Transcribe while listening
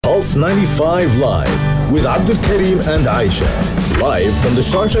Pulse 95 Live with Abdul, Karim and Aisha. Live from the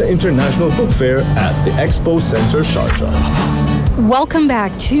Sharjah International Book Fair at the Expo Center, Sharjah. Welcome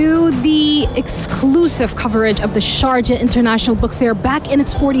back to the exclusive coverage of the Sharjah International Book Fair back in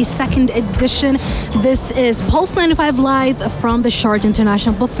its 42nd edition. This is Pulse 95 Live from the Sharjah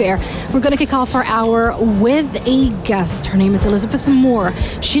International Book Fair. We're going to kick off our hour with a guest. Her name is Elizabeth Moore.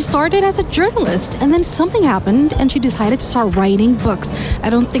 She started as a journalist and then something happened and she decided to start writing books. I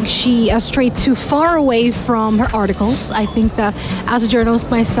don't think she strayed too far away from her articles. I think that as a journalist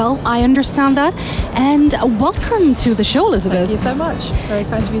myself, I understand that. And welcome to the show, Elizabeth. Thank you so much. Very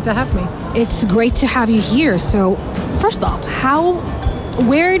kind of you to have me. It's great to have you here. So, first off,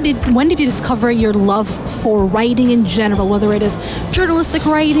 when did you discover your love for writing in general, whether it is journalistic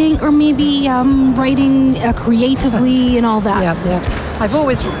writing or maybe writing creatively and all that? Yeah. I've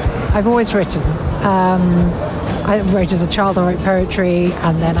always written. I wrote as a child. I wrote poetry,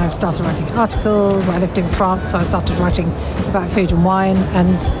 and then I started writing articles. I lived in France, so I started writing about food and wine,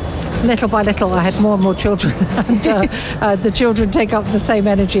 and little by little, I had more and more children, and the children take up the same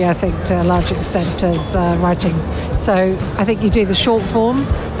energy, I think, to a large extent as writing. So I think you do the short form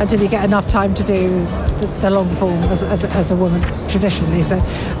until you get enough time to do the long form as a woman, traditionally. So,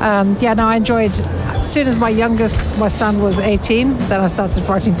 I enjoyed, as soon as my son was 18, then I started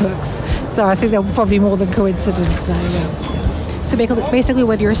writing books. So I think there were probably more than coincidence there, yeah. So basically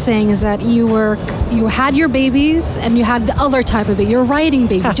what you're saying is that you had your babies and you had the other type of baby. You're writing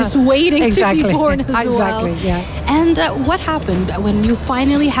babies, just waiting to be born as well. Exactly, yeah. And what happened when you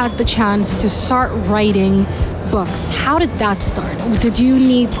finally had the chance to start writing books? How did that start? Did you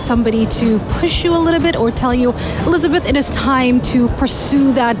need somebody to push you a little bit or tell you, Elizabeth, it is time to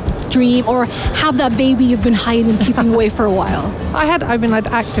pursue that dream or have that baby you've been hiding and keeping away for a while? I'd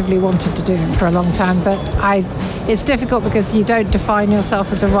actively wanted to do it for a long time, but it's difficult because you don't define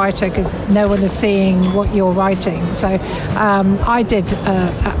yourself as a writer because no one is seeing what you're writing. So I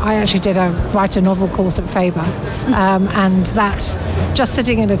actually did a write a novel course at Faber, and that just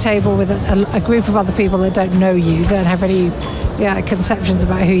sitting at a table with a group of other people that don't know you, don't have any conceptions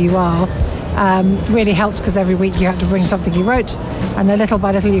about who you are, really helped because every week you had to bring something you wrote, and little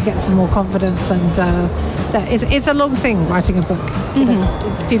by little you get some more confidence. And it's a long thing, writing a book.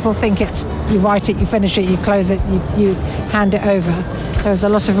 Mm-hmm. People think you write it, you finish it, you close it, you hand it over. There's a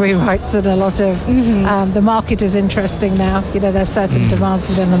lot of rewrites and a lot of the market is interesting now. There's certain demands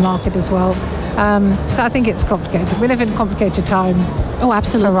within the market as well. So I think it's complicated. We live in a complicated time. Oh,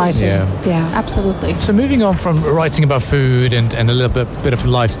 absolutely. For writing. Yeah, absolutely. So moving on from writing about food and a little bit of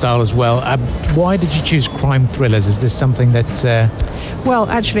lifestyle as well, why did you choose crime thrillers? Is this something that... Well,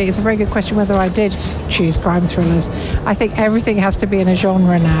 actually, it's a very good question whether I did choose crime thrillers. I think everything has to be in a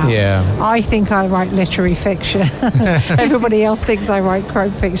genre now. Yeah. I think I write literary fiction. Everybody else thinks I write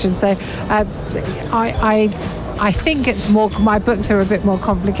crime fiction. So I think it's more. My books are a bit more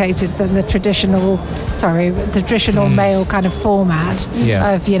complicated than the traditional male kind of format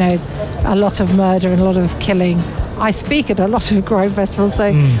of a lot of murder and a lot of killing. I speak at a lot of crime festivals,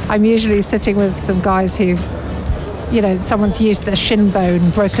 so I'm usually sitting with some guys who've, someone's used their shin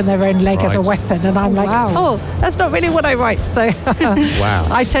bone, broken their own leg as a weapon, and I'm that's not really what I write. So wow.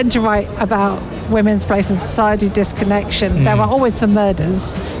 I tend to write about women's place in society, disconnection. There are always some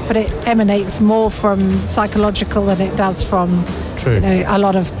murders, but it emanates more from psychological than it does from a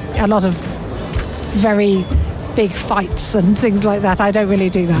lot of very big fights and things like that. I don't really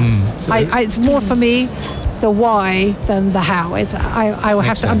do that. It's more for me the why than the how. I will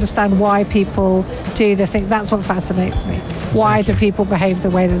have to understand why people do the thing. That's what fascinates me. Why do people behave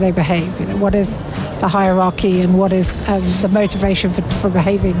the way that they behave? What is the hierarchy and what is the motivation for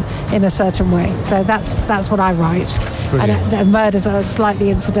behaving in a certain way? So that's what I write. Brilliant. And the murders are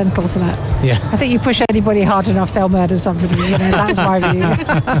slightly incidental to that. Yeah. I think you push anybody hard enough, they'll murder somebody. That's my view.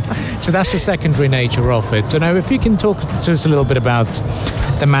 So that's the secondary nature of it. So now, if you can talk to us a little bit about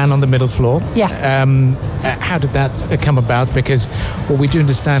The Man on the Middle Floor. Yeah. How did that come about? Because what we do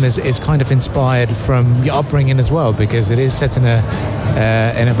understand is it's kind of inspired from your upbringing as well, because it is set in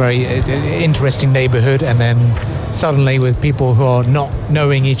a very interesting neighborhood, and then suddenly with people who are not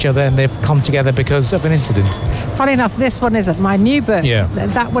knowing each other and they've come together because of an incident. Funny enough, this one isn't my new book. Yeah.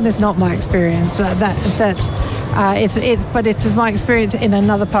 That one is not my experience, but but it is my experience in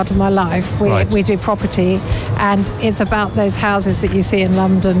another part of my life. We do property, and it's about those houses that you see in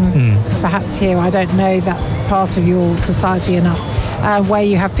London, perhaps here. I don't know, that's part of your society enough. Where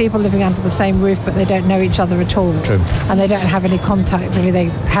you have people living under the same roof, but they don't know each other at all. True. And they don't have any contact, really. They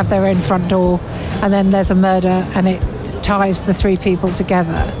have their own front door, and then there's a murder, and it ties the three people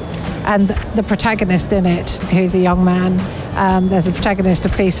together. And the protagonist in it, who's a young man, there's a protagonist, a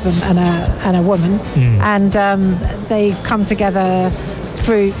policeman, and a woman, and they come together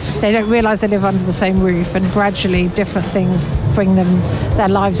through. They don't realise they live under the same roof, and gradually different things bring their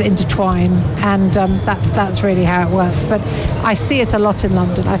lives intertwine, and that's really how it works. But I see it a lot in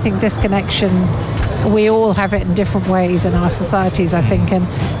London. I think disconnection. We all have it in different ways in our societies, I think, and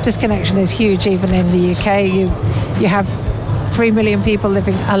disconnection is huge. Even in the UK, you have 3 million people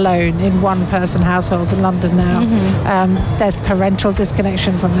living alone in one-person households in London now. There's parental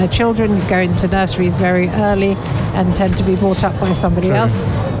disconnection from their children. You go into nurseries very early and tend to be brought up by somebody else.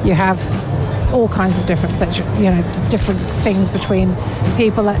 You have all kinds of different different things between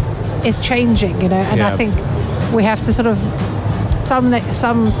people. That is changing, and I think we have to sort of. Some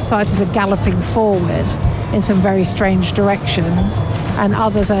societies are galloping forward in some very strange directions, and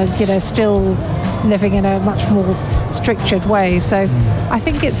others are, still living in a much more structured way. So I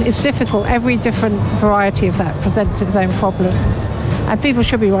think it's difficult. Every different variety of that presents its own problems, and people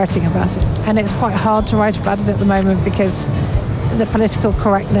should be writing about it. And it's quite hard to write about it at the moment because the political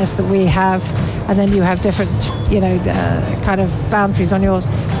correctness that we have, and then you have different, kind of boundaries on yours.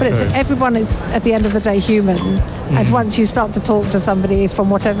 But everyone is, at the end of the day, human. And once you start to talk to somebody from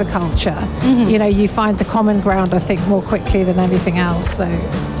whatever culture, you find the common ground, I think, more quickly than anything else. So,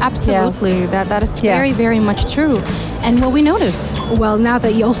 absolutely, that is very, very much true. And what we notice, well, now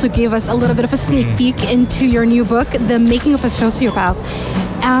that you also gave us a little bit of a sneak peek into your new book, The Making of a Sociopath,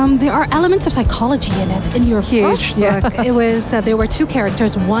 there are elements of psychology in it. In your first book, it was there were 2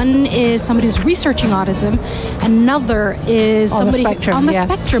 characters. One is somebody who's researching autism, another is somebody on the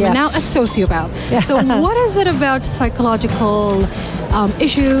spectrum, and now a sociopath. So what is it about psychological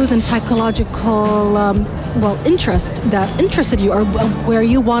issues and psychological interest that interested you, or where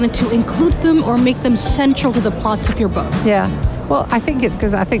you wanted to include them or make them central to the plots of your book? Well, I think it's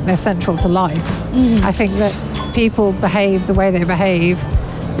because I think they're central to life. I think that people behave the way they behave.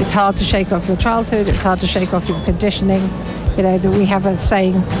 It's hard to shake off your childhood. It's hard to shake off your conditioning. That we have a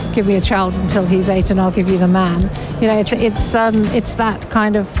saying, "Give me a child until he's 8, and I'll give you the man." It's that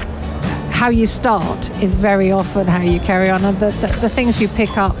kind of how you start is very often how you carry on, and the things you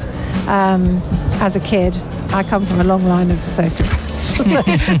pick up as a kid. I come from a long line of sociopaths, so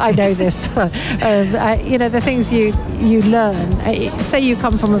I know this. The things you learn. Say you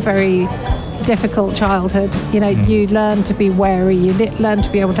come from a very difficult childhood, you learn to be wary, you learn to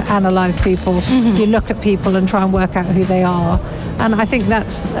be able to analyse people, you look at people and try and work out who they are. And I think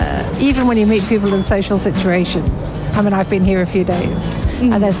that's, even when you meet people in social situations, I mean, I've been here a few days,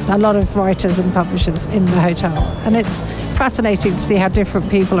 and there's a lot of writers and publishers in the hotel, and it's fascinating to see how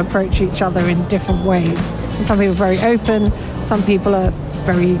different people approach each other in different ways. And some people are very open, some people are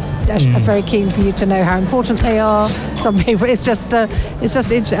very keen for you to know how important they are. Some people, it's just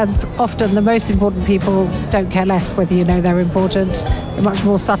and often the most important people don't care less whether you know they're important. They're much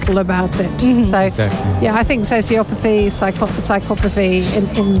more subtle about it. So, I think sociopathy, psychopathy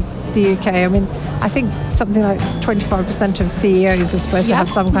in the UK. I mean, I think something like 25% of CEOs are supposed to have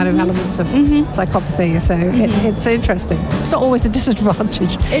some kind of elements of psychopathy. So it's interesting. It's not always a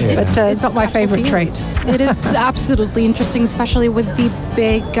disadvantage, but it's not my favourite trait. It is absolutely interesting, especially with the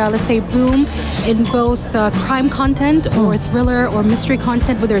big, let's say, boom in both crime content or thriller or mystery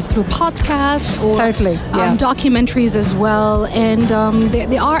content, whether it's through podcasts or documentaries as well. And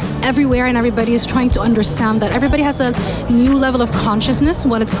they are everywhere, and everybody is trying to understand that. Everybody has a new level of consciousness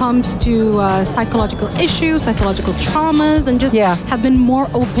when it comes to psychological issues, psychological traumas, and just have been more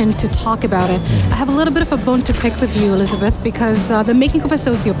open to talk about it. I have a little bit of a bone to pick with you, Elizabeth, because The Making of a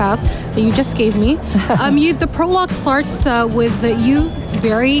Sociopath that you just gave me, the prologue starts with you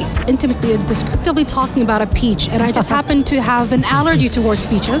very intimately and descriptively talking about a peach, and I just happen to have an allergy towards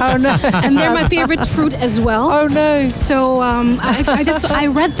peaches. Oh no! And they're my favorite fruit as well. Oh no! So I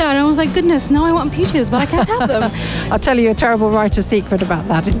read that and I was like, goodness, now I want peaches, but I can't have them. I'll tell you a terrible writer secret about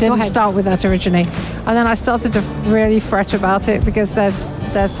that. It didn't start with that originally, and then I started to really fret about it because there's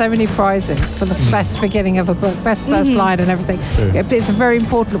so many prizes for the best beginning of a book, best first line and everything. It's very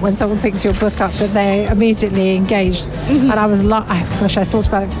important when someone picks your book up that they're immediately engaged. And I was like, I thought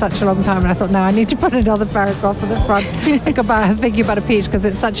about it for such a long time, and I thought, no, I need to put another paragraph at the front thinking about a peach, because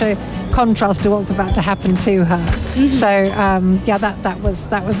it's such a contrast to what's about to happen to her. So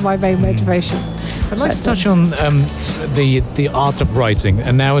that was my main motivation. I'd like to touch on the art of writing,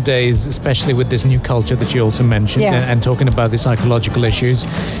 and nowadays, especially with this new culture that you also mentioned, and talking about the psychological issues,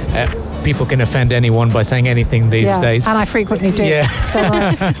 people can offend anyone by saying anything these days. And I frequently do.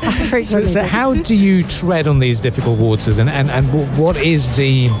 So how do you tread on these difficult waters, and what is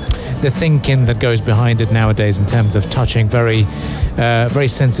the thinking that goes behind it nowadays in terms of touching very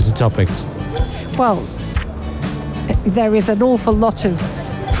sensitive topics? Well, there is an awful lot of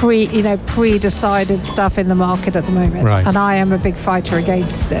pre-decided stuff in the market at the moment, Right. and I am a big fighter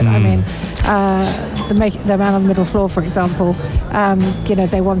against it. I mean, the Man on the Middle Floor, for example,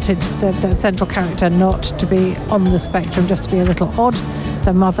 they wanted the central character not to be on the spectrum, just to be a little odd,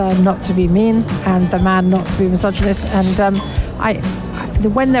 the mother not to be mean, and the man not to be misogynist. And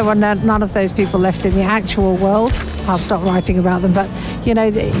when there were none of those people left in the actual world, I'll stop writing about them. But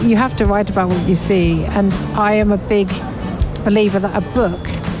you have to write about what you see, and I am a big believer that a book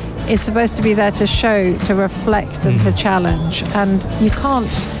is supposed to be there to show, to reflect, and to challenge. And you can't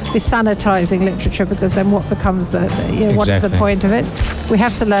be sanitizing literature, because then what becomes what is the point of it? We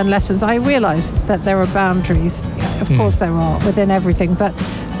have to learn lessons. I realize that there are boundaries, of course there are, within everything, but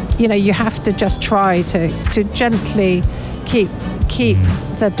you have to just try to gently keep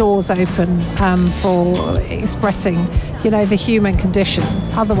the doors open for expressing the human condition.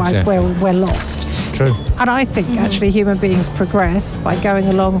 Otherwise we're lost. True. And I think actually human beings progress by going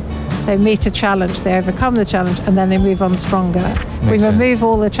along. They meet a challenge, they overcome the challenge, and then they move on stronger. We remove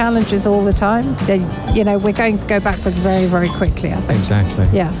all the challenges all the time, then we're going to go backwards very, very quickly, I think. Exactly.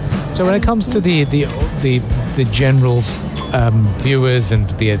 Yeah. So when it comes to the general viewers and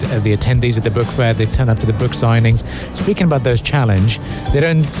the attendees at the book fair, they turn up to the book signings. Speaking about those challenge, they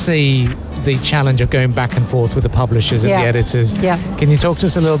don't see the challenge of going back and forth with the publishers and the editors. Yeah. Can you talk to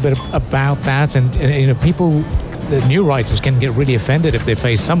us a little bit about that? And people, the new writers, can get really offended if they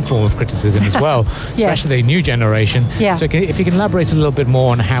face some form of criticism as well, especially the new generation. Yeah. So if you can elaborate a little bit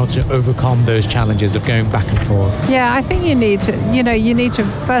more on how to overcome those challenges of going back and forth. Yeah, I think you need to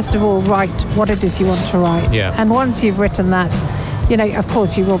first of all write what it is you want to write. Yeah. And once you've written that, of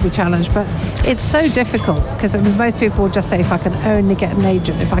course you will be challenged, but it's so difficult because most people will just say, if I can only get an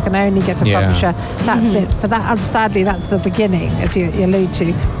agent, if I can only get a publisher, that's it. But sadly, that's the beginning, as you allude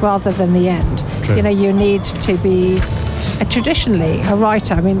to, rather than the end. True. You need to be traditionally a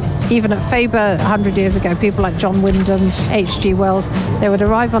writer. I mean, even at Faber 100 years ago, people like John Wyndham, H.G. Wells, they would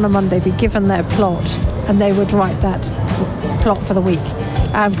arrive on a Monday, be given their plot, and they would write that plot for the week.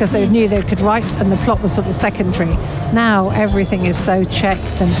 Because they knew they could write, and the plot was sort of secondary. Now everything is so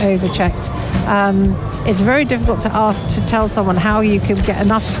checked and over-checked. It's very difficult to tell someone how you can get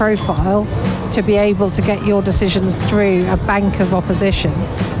enough profile to be able to get your decisions through a bank of opposition.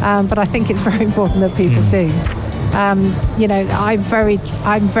 But I think it's very important that people do. I'm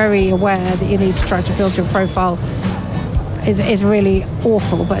very aware that you need to try to build your profile. Is really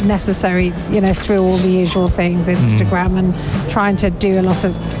awful, but necessary, through all the usual things, Instagram and trying to do a lot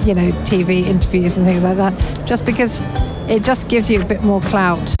of, TV interviews and things like that, just because it just gives you a bit more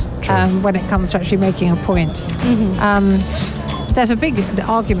clout when it comes to actually making a point. There's a big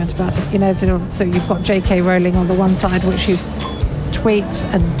argument about it, so you've got J.K. Rowling on the one side, which you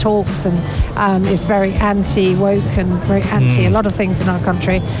tweets and talks and is very anti-woke and very anti a lot of things in our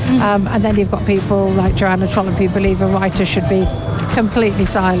country. And then you've got people like Joanna Trollope who believe a writer should be completely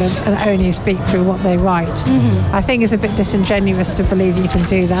silent and only speak through what they write. I think it's a bit disingenuous to believe you can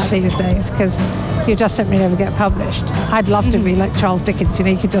do that these days, because you just simply never get published. I'd love to be like Charles Dickens,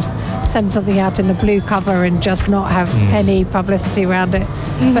 you could just send something out in a blue cover and just not have any publicity around it.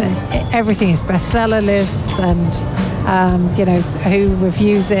 But everything is bestseller lists and who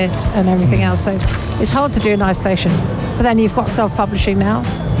reviews it and everything else. So it's hard to do in isolation. But then you've got self-publishing now.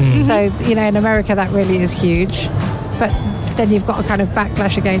 So, in America that really is huge. But then you've got a kind of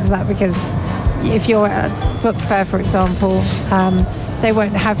backlash against that, because if you're at a book fair, for example, they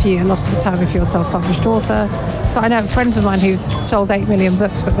won't have you a lot of the time if you're a self-published author. So I know friends of mine who've sold 8 million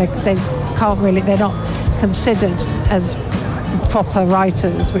books, but they can't really, they're not considered as proper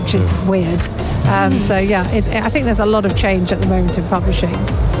writers, which is weird. So yeah, I think there's a lot of change at the moment in publishing.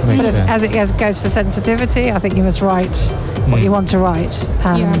 But as it goes for sensitivity, I think you must write what you want to write.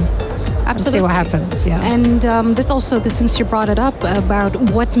 Absolutely. See what happens. Yeah. And since you brought it up about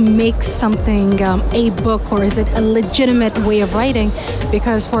what makes something a book, or is it a legitimate way of writing?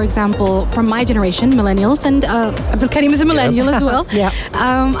 Because, for example, from my generation, millennials, and Abdul Karim is a millennial as well.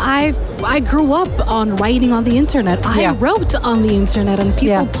 I grew up on writing on the internet. I wrote on the internet, and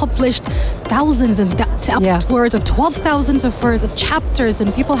people published thousands and upwards of 12,000 of words of chapters,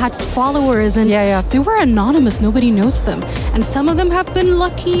 and people had followers, and they were anonymous. Nobody knows them, and some of them have been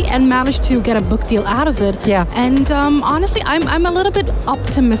lucky and managed to get a book deal out of it. And honestly, I'm a little bit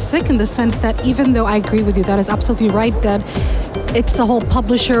optimistic in the sense that, even though I agree with you, that is absolutely right, that it's the whole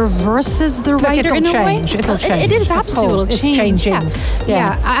publisher versus the writer in a way. It'll change. It is absolutely changing.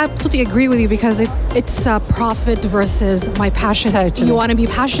 I absolutely agree with you, because it's profit versus my passion. Totally. You want to be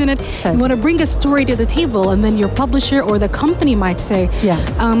passionate. You want to bring a story to the table, and then your publisher or the company might say,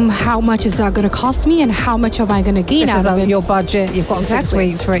 how much is that going to cost me, and how much am I going to gain out of it? Your budget. You've got 6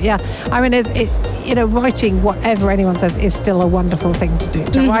 weeks for it. Yeah, I mean, writing, whatever anyone says, is still a wonderful thing to do.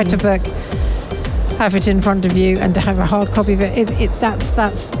 To write a book, have it in front of you, and to have a hard copy of it, that's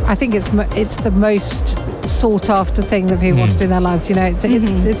I think it's the most sought after thing that people want to do in their lives.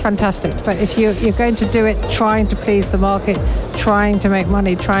 It's fantastic. But if you're going to do it trying to please the market, trying to make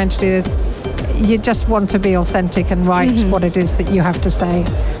money, trying to do this, you just want to be authentic and write what it is that you have to say,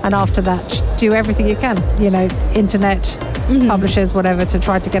 and after that do everything you can, internet, publishers, whatever, to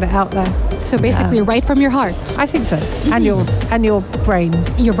try to get it out there. So basically write from your heart. I think so. And your brain.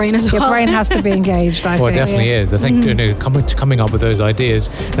 Your brain as well. Your brain has to be engaged, I think. It definitely is. I think coming up with those ideas.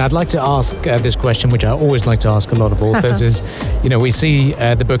 Now I'd like to ask this question, which I always like to ask a lot of authors, is, we see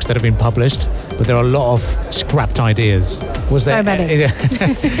the books that have been published, but there are a lot of scrapped ideas. Was there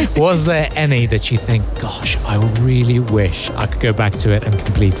any that you think, gosh, I really wish I could go back to it and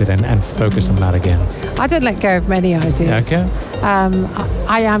complete it and focus on that again? I don't let go of many ideas. Okay.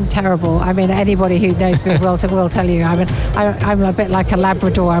 I am terrible. I mean, anybody who knows me will tell you. I mean, I'm a bit like a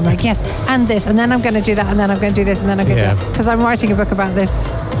Labrador. I'm like, yes, and this, and then I'm going to do that, and then I'm going to do this, and then I'm going to do that. Because I'm writing a book about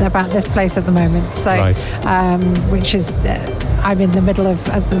this place at the moment. So, which is I'm in the middle of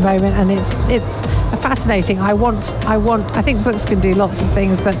at the moment, and it's fascinating. I think books can do lots of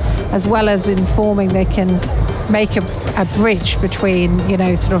things, but as well as informing, they can make a bridge between,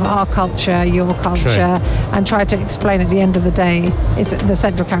 sort of our culture, your culture, and try to explain at the end of the day, the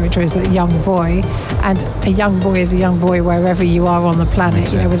central character is a young boy, and a young boy is a young boy wherever you are on the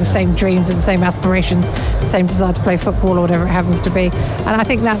planet, with the same dreams and the same aspirations, the same desire to play football or whatever it happens to be. And I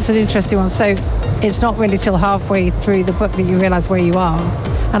think that's an interesting one. So it's not really till halfway through the book that you realise where you are.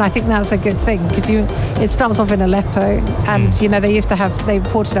 And I think that's a good thing, because it starts off in Aleppo, and they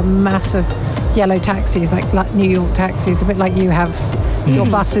imported a massive yellow taxis, like New York taxis, a bit like you have your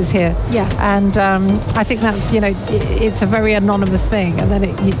buses here. Yeah. And I think that's, it's a very anonymous thing, and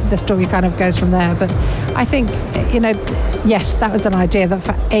then the story kind of goes from there. But I think, yes, that was an idea that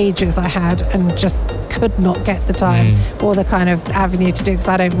for ages I had and just could not get the time or the kind of avenue to do, because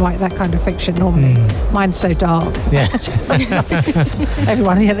I don't write that kind of fiction normally. Mine's so dark. Yeah.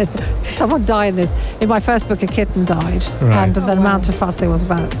 Everyone, someone died in my first book, a kitten died, and the amount of fuss there was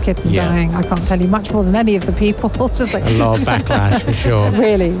about the kitten dying, I can't tell you, much more than any of the people. Just like a lot of backlash for sure. It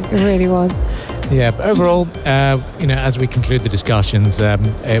really was. Yeah, but overall, as we conclude the discussions,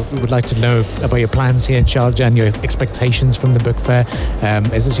 we would like to know about your plans here in Sharjah and your expectations from the book fair.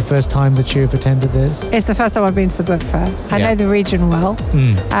 Is this your first time that you've attended this? It's the first time I've been to the book fair. I know the region well.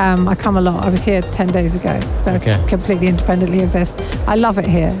 I come a lot. I was here 10 days ago, so completely independently of this. I love it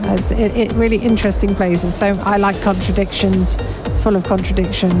here. It's really interesting places. So I like contradictions. It's full of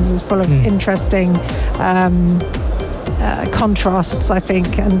contradictions. It's full of interesting contrasts, I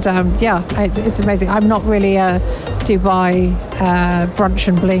think, and it's amazing. I'm not really a Dubai brunch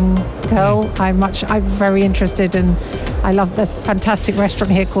and bling girl. I'm very interested in. I love this fantastic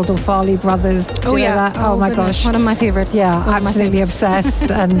restaurant here called Orfali Brothers. Oh yeah! Oh my gosh, one of my favorites. Yeah, absolutely obsessed.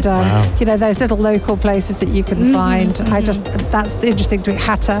 And those little local places that you can find. That's interesting to me.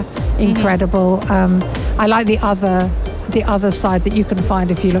 Hatta, incredible. I like the other side that you can find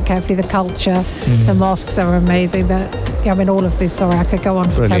if you look carefully. The culture, the mosques are amazing. All of this. Sorry, I could go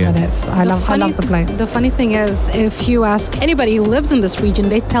on for 10 minutes. I love the place. The funny thing is, if you ask anybody who lives in this region,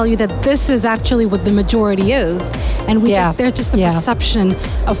 they tell you that this is actually what the majority is, and there's just a perception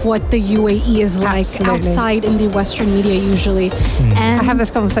of what the UAE is like outside in the Western media usually. And I have this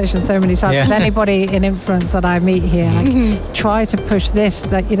conversation so many times with anybody in influence that I meet here. Try to push this,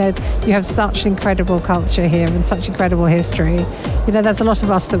 that you have such incredible culture here and such incredible history. There's a lot of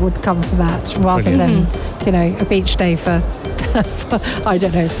us that would come for that rather than a beach day for I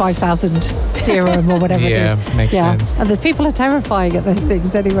don't know, 5,000 dirham or whatever it is. Makes sense. And the people are terrifying at those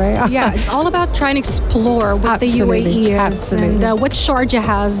things anyway. Yeah, it's all about trying to explore what the UAE is and what Sharjah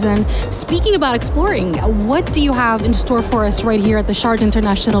has. And speaking about exploring, what do you have in store for us right here at the Sharjah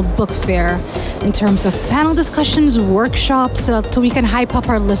International Book Fair in terms of panel discussions, workshops, so we can hype up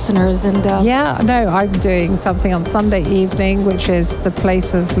our listeners? And I'm doing something on Sunday evening, which is the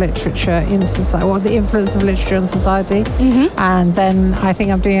place of literature in society, or the influence of literature on society. And then I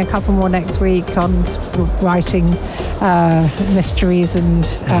think I'm doing a couple more next week on writing mysteries and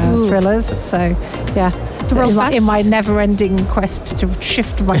thrillers. So Yeah. Revolves In my never-ending quest to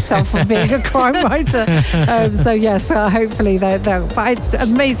shift myself from being a crime writer. So yes, well, hopefully but it's an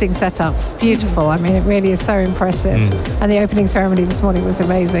amazing setup, beautiful. I mean, it really is so impressive. And the opening ceremony this morning was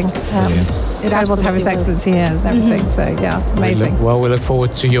amazing. Incredible to have His Excellency here and everything. So yeah, amazing. We look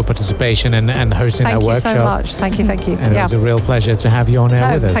forward to your participation and hosting our workshop. Thank you so much. Thank you. And it was a real pleasure to have you on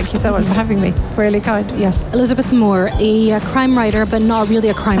air with us. Thank you so much for having me. Really kind. Yes, Elizabeth Moore, a crime writer, but not really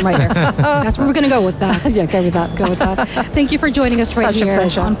a crime writer. That's where we're going to go with that. Yeah, go with that. Thank you for joining us right here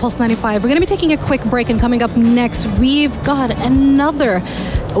on Pulse 95. We're going to be taking a quick break, and coming up next, we've got another,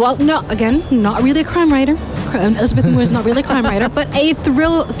 well, no, again, not really a crime writer. Elizabeth Moore is not really a crime writer, but a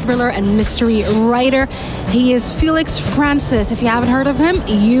thriller and mystery writer. He is Felix Francis. If you haven't heard of him,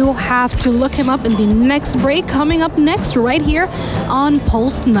 you have to look him up in the next break. Coming up next, right here on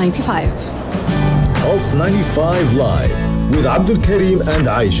Pulse 95. Pulse 95 Live with Abdul Karim and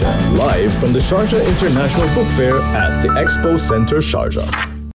Aisha, live from the Sharjah International Book Fair at the Expo Center, Sharjah.